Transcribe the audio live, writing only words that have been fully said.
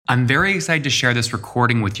I'm very excited to share this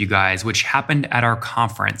recording with you guys, which happened at our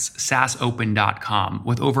conference, SaaSopen.com,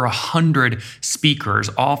 with over 100 speakers,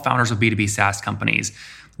 all founders of B2B SaaS companies.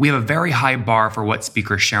 We have a very high bar for what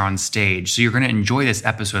speakers share on stage, so you're going to enjoy this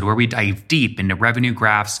episode where we dive deep into revenue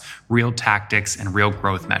graphs, real tactics, and real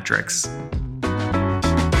growth metrics.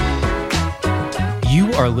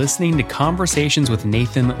 You are listening to Conversations with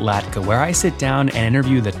Nathan Latka, where I sit down and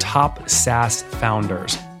interview the top SaaS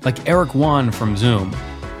founders, like Eric Yuan from Zoom.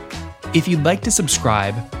 If you'd like to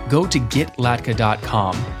subscribe, go to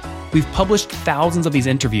getlatka.com. We've published thousands of these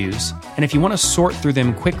interviews, and if you want to sort through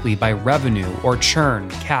them quickly by revenue or churn,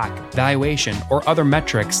 CAC, valuation, or other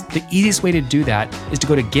metrics, the easiest way to do that is to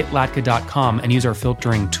go to getlatka.com and use our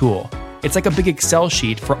filtering tool. It's like a big Excel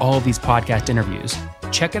sheet for all of these podcast interviews.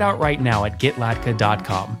 Check it out right now at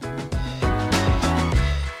getlatka.com.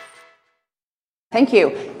 Thank you.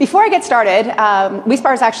 Before I get started,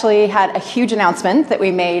 WeSpars actually had a huge announcement that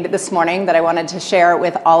we made this morning that I wanted to share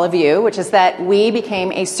with all of you, which is that we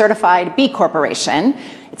became a certified B Corporation.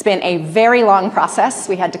 It's been a very long process.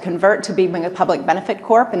 We had to convert to being a public benefit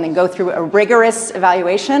corp and then go through a rigorous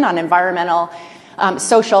evaluation on environmental,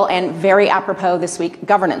 social, and very apropos this week,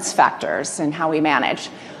 governance factors and how we manage.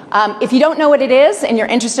 If you don't know what it is and you're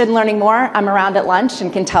interested in learning more, I'm around at lunch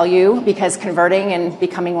and can tell you, because converting and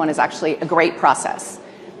becoming one is actually a great process.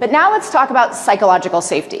 But now let's talk about psychological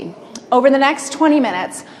safety. Over the next 20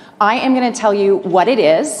 minutes, I am going to tell you what it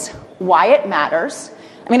is, why it matters.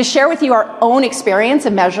 I'm going to share with you our own experience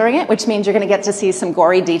of measuring it, which means you're going to get to see some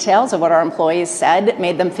gory details of what our employees said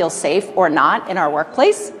made them feel safe or not in our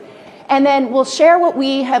workplace. And then we'll share what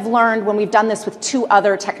we have learned when we've done this with 2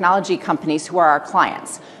 other technology companies who are our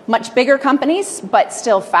clients. Much bigger companies, but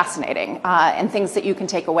still fascinating, and things that you can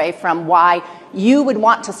take away from why you would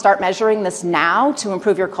want to start measuring this now to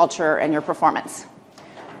improve your culture and your performance.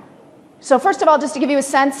 So first of all, just to give you a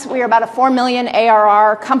sense, we are about a 4 million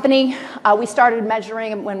ARR company. We started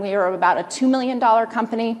measuring when we were about a $2 million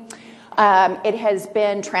company. It has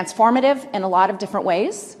been transformative in a lot of different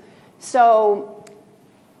ways. So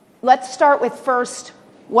let's start with first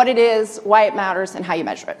what it is, why it matters, and how you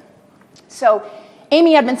measure it. So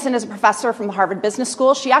Amy Edmondson is a professor from the Harvard Business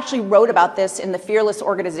School. She actually wrote about this in the Fearless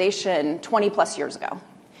Organization 20 plus years ago.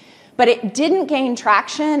 But it didn't gain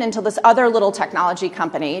traction until this other little technology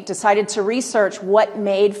company decided to research what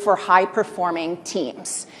made for high-performing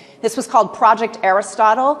teams. This was called Project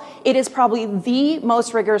Aristotle. It is probably the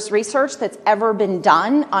most rigorous research that's ever been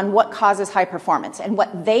done on what causes high performance. And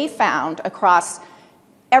what they found across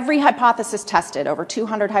every hypothesis tested, over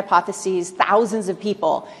 200 hypotheses, thousands of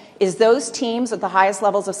people, is those teams with the highest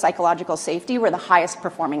levels of psychological safety were the highest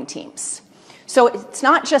performing teams. So it's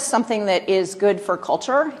not just something that is good for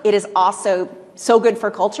culture, it is also so good for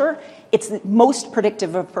culture, it's the most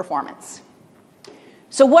predictive of performance.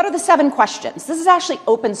 So what are the 7 questions? This is actually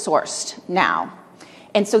open sourced now.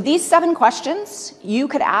 And so these 7 questions you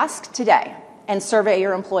could ask today and survey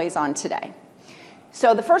your employees on today.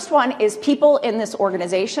 So the first one is, people in this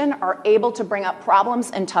organization are able to bring up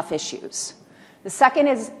problems and tough issues. The second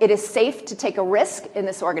is, it is safe to take a risk in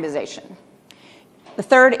this organization. The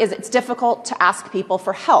third is, it's difficult to ask people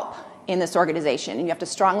for help in this organization, and you have to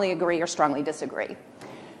strongly agree or strongly disagree.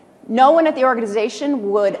 No one at the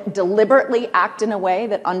organization would deliberately act in a way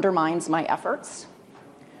that undermines my efforts.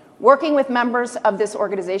 Working with members of this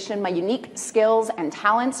organization, my unique skills and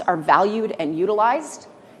talents are valued and utilized.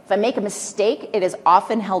 If I make a mistake, it is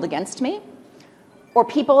often held against me. Or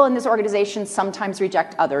people in this organization sometimes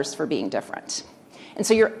reject others for being different. And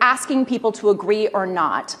so you're asking people to agree or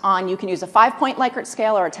not on, you can use a 5-point Likert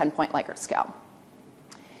scale or a 10-point Likert scale.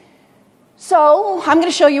 So I'm going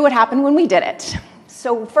to show you what happened when we did it.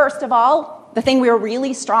 So first of all, the thing we were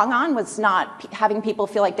really strong on was not having people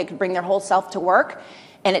feel like they could bring their whole self to work.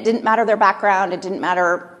 And it didn't matter their background, it didn't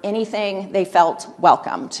matter anything, they felt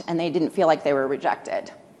welcomed and they didn't feel like they were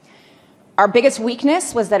rejected. Our biggest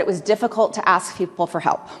weakness was that it was difficult to ask people for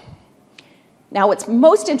help. Now, what's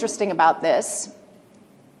most interesting about this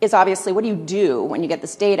is obviously what do you do when you get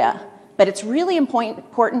this data, but it's really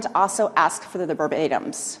important to also ask for the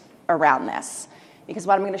verbatims around this, because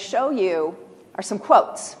what I'm going to show you are some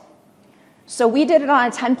quotes. So we did it on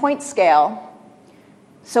a 10-point scale.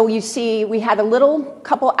 So you see we had a little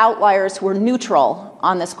couple outliers who were neutral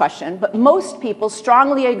on this question, but most people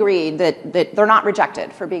strongly agreed that they're not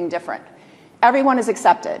rejected for being different. Everyone is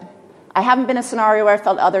accepted. I haven't been in a scenario where I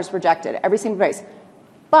felt others rejected, every single place.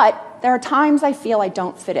 But there are times I feel I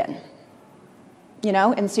don't fit in. You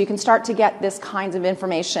know, and so you can start to get this kinds of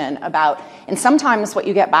information about, and sometimes what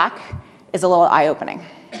you get back is a little eye-opening.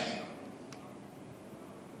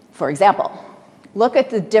 For example, look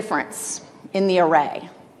at the difference in the array.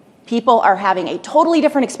 People are having a totally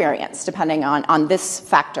different experience depending on this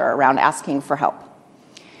factor around asking for help.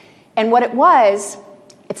 And what it was,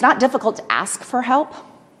 it's not difficult to ask for help.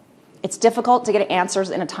 It's difficult to get answers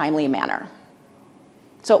in a timely manner.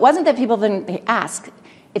 So it wasn't that people didn't ask.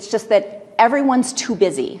 It's just that everyone's too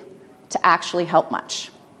busy to actually help much.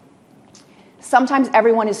 Sometimes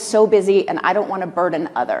everyone is so busy and I don't want to burden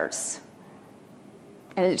others.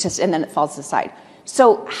 And then it falls aside.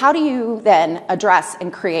 So how do you then address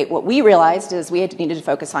and create what we realized is we needed to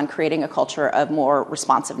focus on creating a culture of more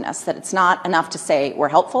responsiveness, that it's not enough to say we're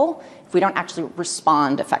helpful if we don't actually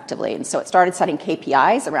respond effectively. And so it started setting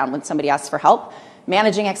KPIs around when somebody asks for help,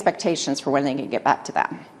 managing expectations for when they can get back to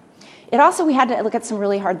them. We had to look at some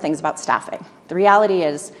really hard things about staffing. The reality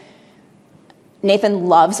is Nathan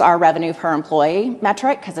loves our revenue per employee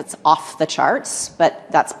metric because it's off the charts,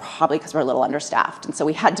 but that's probably because we're a little understaffed. And so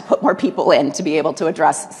we had to put more people in to be able to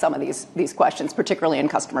address some of these questions, particularly in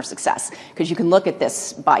customer success, because you can look at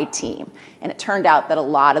this by team. And it turned out that a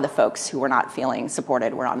lot of the folks who were not feeling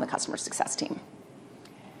supported were on the customer success team.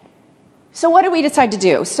 So what did we decide to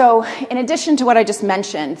do? So in addition to what I just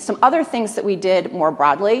mentioned, some other things that we did more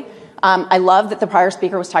broadly. I love that the prior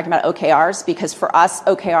speaker was talking about OKRs, because for us,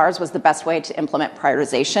 OKRs was the best way to implement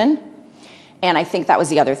prioritization. And I think that was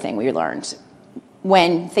the other thing we learned.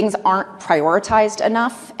 When things aren't prioritized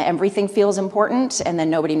enough, everything feels important, and then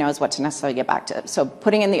nobody knows what to necessarily get back to. So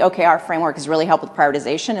putting in the OKR framework has really helped with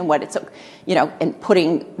prioritization and what it's, and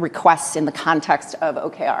putting requests in the context of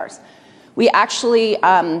OKRs. We actually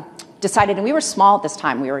decided, and we were small at this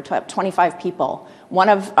time, we were 25 people. One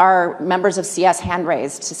of our members of CS hand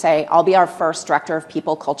raised to say, I'll be our first director of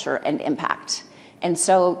people, culture, and impact. And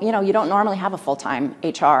so, you don't normally have a full-time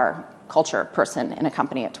HR culture person in a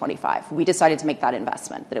company at 25. We decided to make that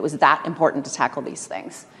investment, that it was that important to tackle these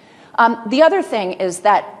things. The other thing is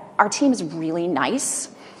that our team is really nice.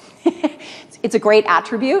 It's a great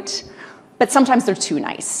attribute, but sometimes they're too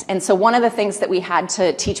nice. And so one of the things that we had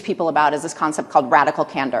to teach people about is this concept called radical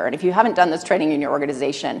candor. And if you haven't done this training in your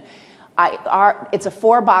organization, it's a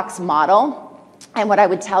 4-box model, and what I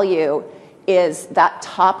would tell you is that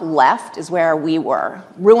top left is where we were.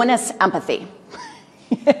 Ruinous empathy.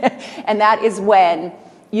 And that is when,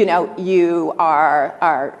 you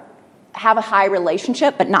have a high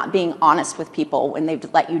relationship, but not being honest with people when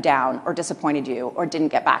they've let you down or disappointed you or didn't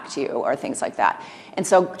get back to you or things like that. And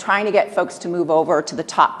so trying to get folks to move over to the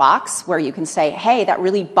top box where you can say, hey, that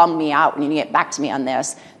really bummed me out when you get back to me on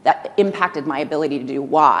this. That impacted my ability to do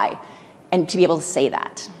Y. And to be able to say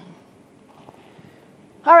that.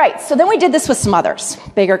 All right, so then we did this with some others,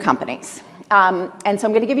 bigger companies. And so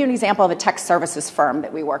I'm going to give you an example of a tech services firm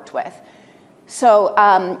that we worked with. So,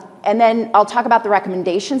 and then I'll talk about the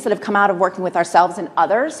recommendations that have come out of working with ourselves and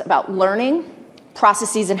others about learning,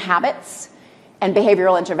 processes and habits, and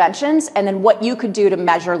behavioral interventions, and then what you could do to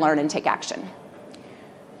measure, learn, and take action.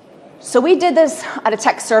 So we did this at a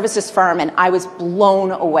tech services firm, and I was blown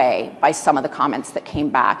away by some of the comments that came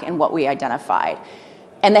back and what we identified.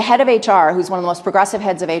 And the head of HR, who's one of the most progressive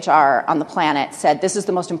heads of HR on the planet, said this is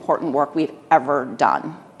the most important work we've ever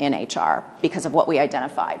done in HR because of what we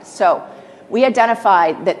identified. So we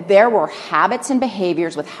identified that there were habits and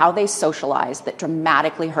behaviors with how they socialized that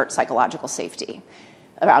dramatically hurt psychological safety.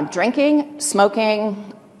 Around drinking,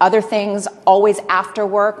 smoking, other things, always after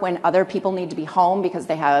work when other people need to be home because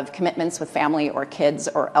they have commitments with family or kids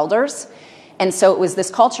or elders. And so it was this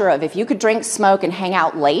culture of if you could drink, smoke, and hang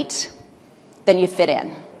out late, then you fit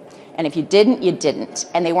in. And if you didn't, you didn't.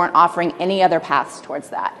 And they weren't offering any other paths towards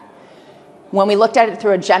that. When we looked at it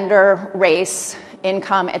through a gender, race,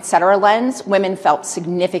 income, et cetera lens, women felt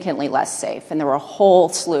significantly less safe. And there were a whole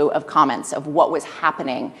slew of comments of what was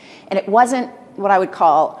happening. And it wasn't what I would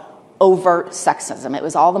call overt sexism. It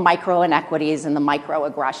was all the micro inequities and the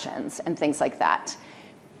microaggressions and things like that.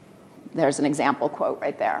 There's an example quote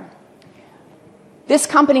right there. This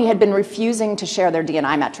company had been refusing to share their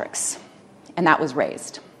D&I metrics, and that was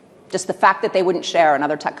raised. Just the fact that they wouldn't share and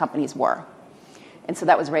other tech companies were. And so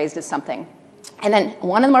that was raised as something. And then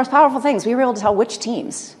one of the most powerful things, we were able to tell which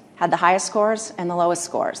teams had the highest scores and the lowest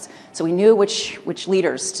scores. So we knew which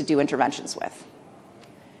leaders to do interventions with.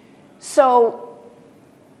 So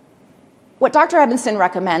what Dr. Edmondson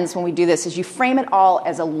recommends when we do this is you frame it all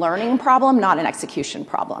as a learning problem, not an execution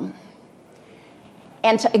problem.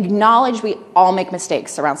 And to acknowledge we all make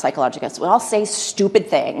mistakes around psychological health. We all say stupid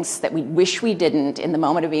things that we wish we didn't in the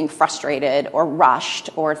moment of being frustrated or rushed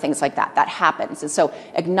or things like that. That happens. And so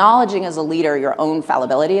acknowledging as a leader your own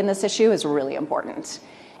fallibility in this issue is really important.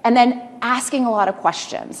 And then asking a lot of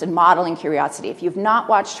questions and modeling curiosity. If you've not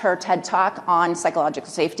watched her TED Talk on psychological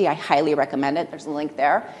safety, I highly recommend it. There's a link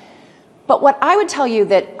there. But what I would tell you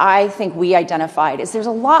that I think we identified is there's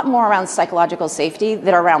a lot more around psychological safety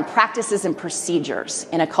that are around practices and procedures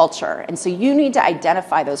in a culture. And so you need to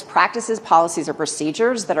identify those practices, policies, or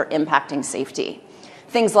procedures that are impacting safety.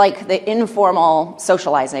 Things like the informal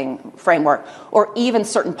socializing framework, or even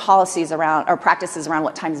certain policies around or practices around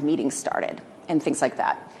what times meetings started and things like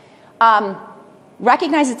that.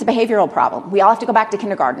 Recognize it's a behavioral problem. We all have to go back to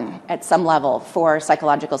kindergarten at some level for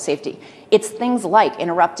psychological safety. It's things like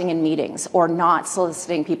interrupting in meetings or not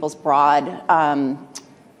soliciting people's broad,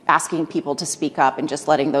 asking people to speak up and just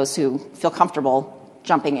letting those who feel comfortable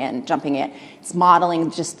jumping in. It's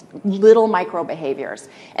modeling just little micro behaviors.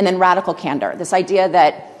 And then radical candor, this idea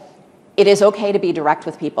that it is okay to be direct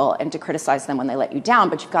with people and to criticize them when they let you down,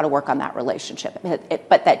 but you've got to work on that relationship.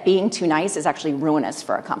 But that being too nice is actually ruinous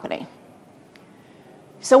for a company.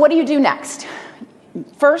 So what do you do next?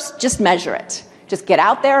 First, just measure it. Just get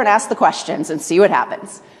out there and ask the questions and see what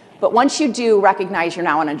happens. But once you do, recognize you're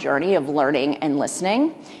now on a journey of learning and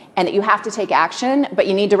listening, and that you have to take action, but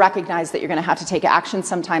you need to recognize that you're going to have to take action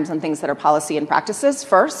sometimes on things that are policy and practices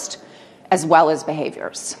first, as well as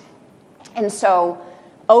behaviors. And so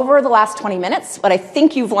over the last 20 minutes, what I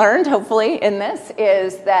think you've learned, hopefully, in this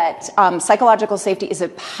is that psychological safety is a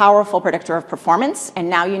powerful predictor of performance, and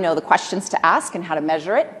now you know the questions to ask and how to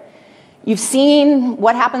measure it. You've seen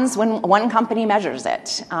what happens when one company measures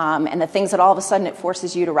it, and the things that all of a sudden it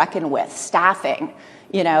forces you to reckon with: staffing,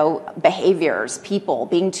 behaviors, people,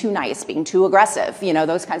 being too nice, being too aggressive,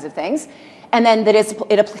 those kinds of things. And then that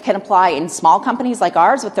it can apply in small companies like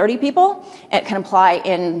ours with 30 people. It can apply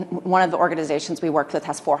in one of the organizations we work with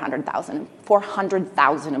has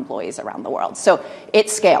 400,000 employees around the world. So it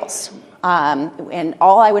scales. And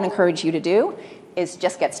all I would encourage you to do is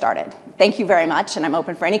just get started. Thank you very much, and I'm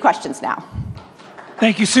open for any questions now.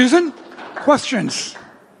 Thank you, Susan. Questions?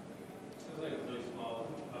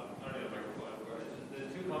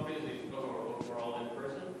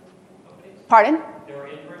 Pardon?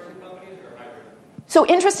 So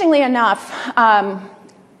interestingly enough,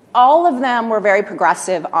 all of them were very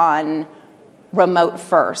progressive on remote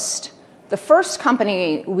first. The first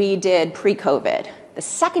company we did pre-COVID. The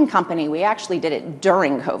second company, we actually did it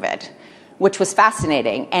during COVID, which was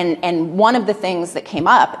fascinating. And one of the things that came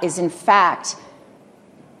up is, in fact,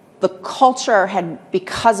 the culture had,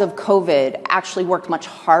 because of COVID, actually worked much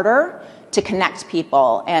harder to connect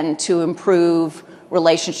people and to improve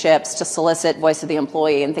relationships, to solicit voice of the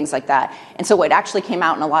employee and things like that. And so what actually came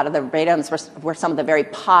out in a lot of the ratings were some of the very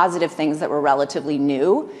positive things that were relatively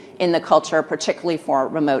new in the culture, particularly for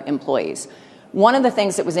remote employees. One of the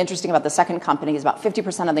things that was interesting about the second company is about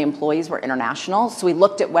 50% of the employees were international. So we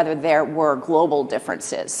looked at whether there were global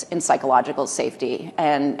differences in psychological safety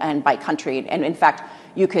and by country. And in fact,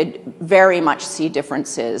 you could very much see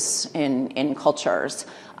differences in cultures.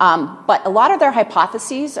 But a lot of their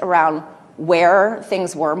hypotheses around where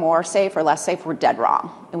things were more safe or less safe were dead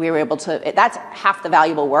wrong. And we were able to, that's half the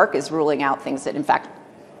valuable work, is ruling out things that in fact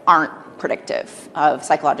aren't predictive of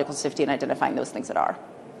psychological safety and identifying those things that are.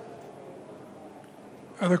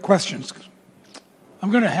 Other questions?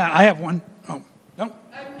 I have one. Oh, no.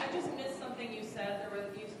 I just missed something you said.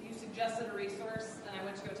 You suggested a resource, and I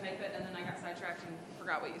went to go type it, and then I got sidetracked and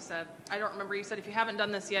forgot what you said. I don't remember. You said if you haven't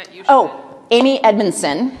done this yet, you should. Oh, Amy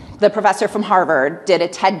Edmondson, the professor from Harvard, did a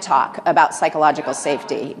TED Talk about psychological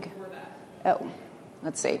safety. Oh,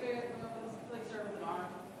 let's see.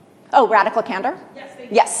 Oh, Radical Candor?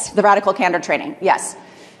 Yes, the Radical Candor training. Yes.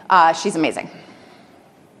 She's amazing.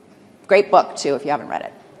 Great book, too, if you haven't read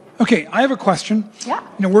it. Okay, I have a question. Yeah.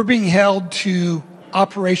 We're being held to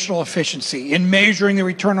operational efficiency in measuring the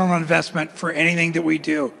return on investment for anything that we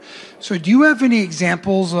do. So do you have any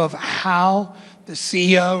examples of how the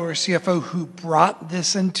CEO or CFO who brought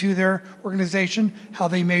this into their organization, how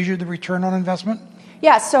they measured the return on investment?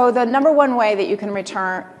 Yeah, so the number one way that you can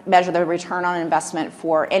measure the return on investment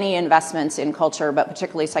for any investments in culture, but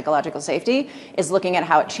particularly psychological safety, is looking at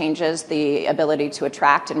how it changes the ability to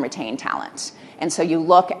attract and retain talent. And so you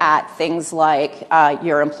look at things like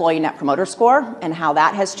your employee net promoter score and how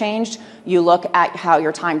that has changed. You look at how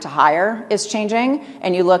your time to hire is changing,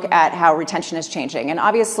 and you look at how retention is changing. And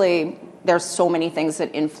obviously, there's so many things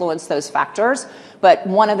that influence those factors. But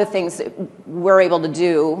one of the things that we're able to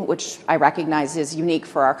do, which I recognize is unique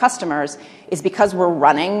for our customers, is because we're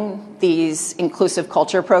running these inclusive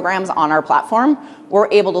culture programs on our platform, we're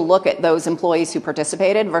able to look at those employees who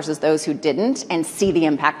participated versus those who didn't and see the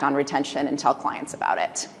impact on retention and tell clients about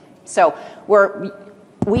it. So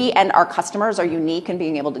we and our customers are unique in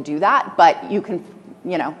being able to do that, but you can,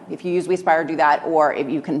 if you use WeSpire, do that, or if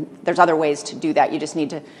you can, there's other ways to do that. You just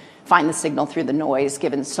need to find the signal through the noise,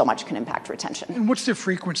 given so much can impact retention. And what's the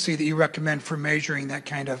frequency that you recommend for measuring that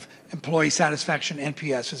kind of employee satisfaction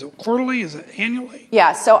NPS? Is it quarterly? Is it annually?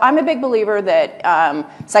 Yeah, so I'm a big believer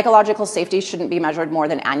that psychological safety shouldn't be measured more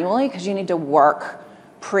than annually, because you need to work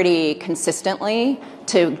pretty consistently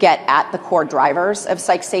to get at the core drivers of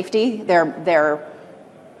psych safety. They're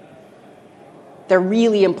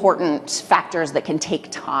really important factors that can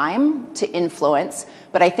take time to influence.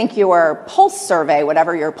 But I think your pulse survey,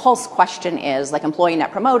 whatever your pulse question is, like employee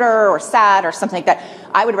net promoter or SAT or something like that,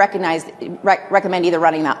 I would recommend either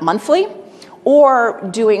running that monthly or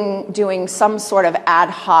doing some sort of ad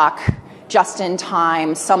hoc, just in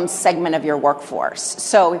time, some segment of your workforce.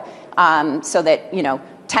 So that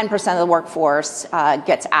 10% of the workforce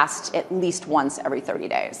gets asked at least once every 30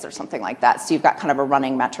 days or something like that. So you've got kind of a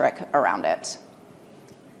running metric around it.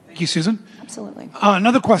 Thank you, Susan. Absolutely.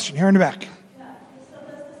 Another question here in the back. Yeah, so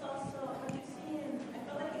does this also, have you seen, I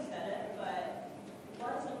feel like you said it, but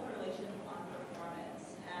what is the correlation on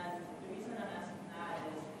performance? And the reason I'm asking that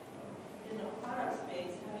is, in the product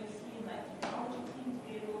space, have you seen like technology teams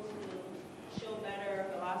be able to show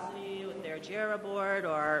better velocity with their Jira board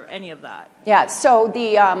or any of that? Yeah, so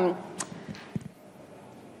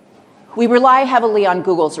we rely heavily on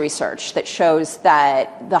Google's research that shows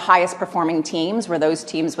that the highest performing teams were those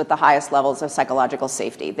teams with the highest levels of psychological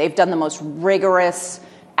safety. They've done the most rigorous,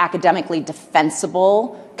 academically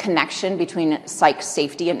defensible connection between psych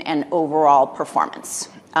safety and overall performance.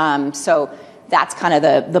 So that's kind of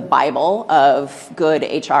the Bible of good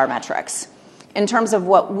HR metrics. In terms of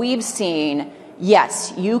what we've seen,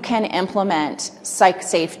 yes, you can implement psych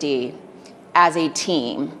safety as a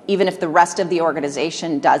team, even if the rest of the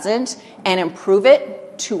organization doesn't, and improve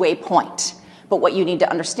it to a point. But what you need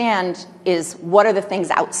to understand is what are the things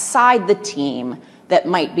outside the team that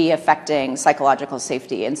might be affecting psychological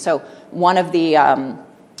safety. And so one of the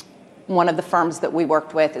firms that we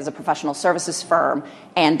worked with is a professional services firm,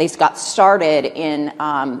 and they got started in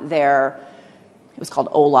it was called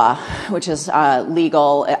OLA, which is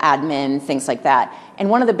legal, admin, things like that. And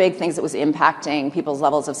one of the big things that was impacting people's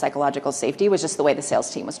levels of psychological safety was just the way the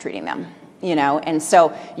sales team was treating them, And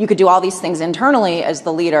so you could do all these things internally as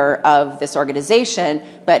the leader of this organization,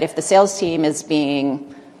 but if the sales team is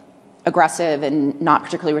being aggressive and not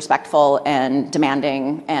particularly respectful and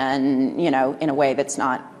demanding and, in a way that's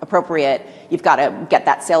not appropriate, you've got to get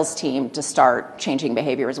that sales team to start changing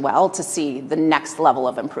behavior as well to see the next level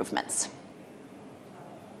of improvements.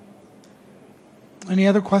 Any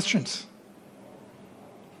other questions?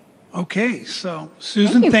 Okay, so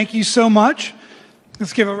Susan, thank you so much.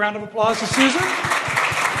 Let's give a round of applause to Susan.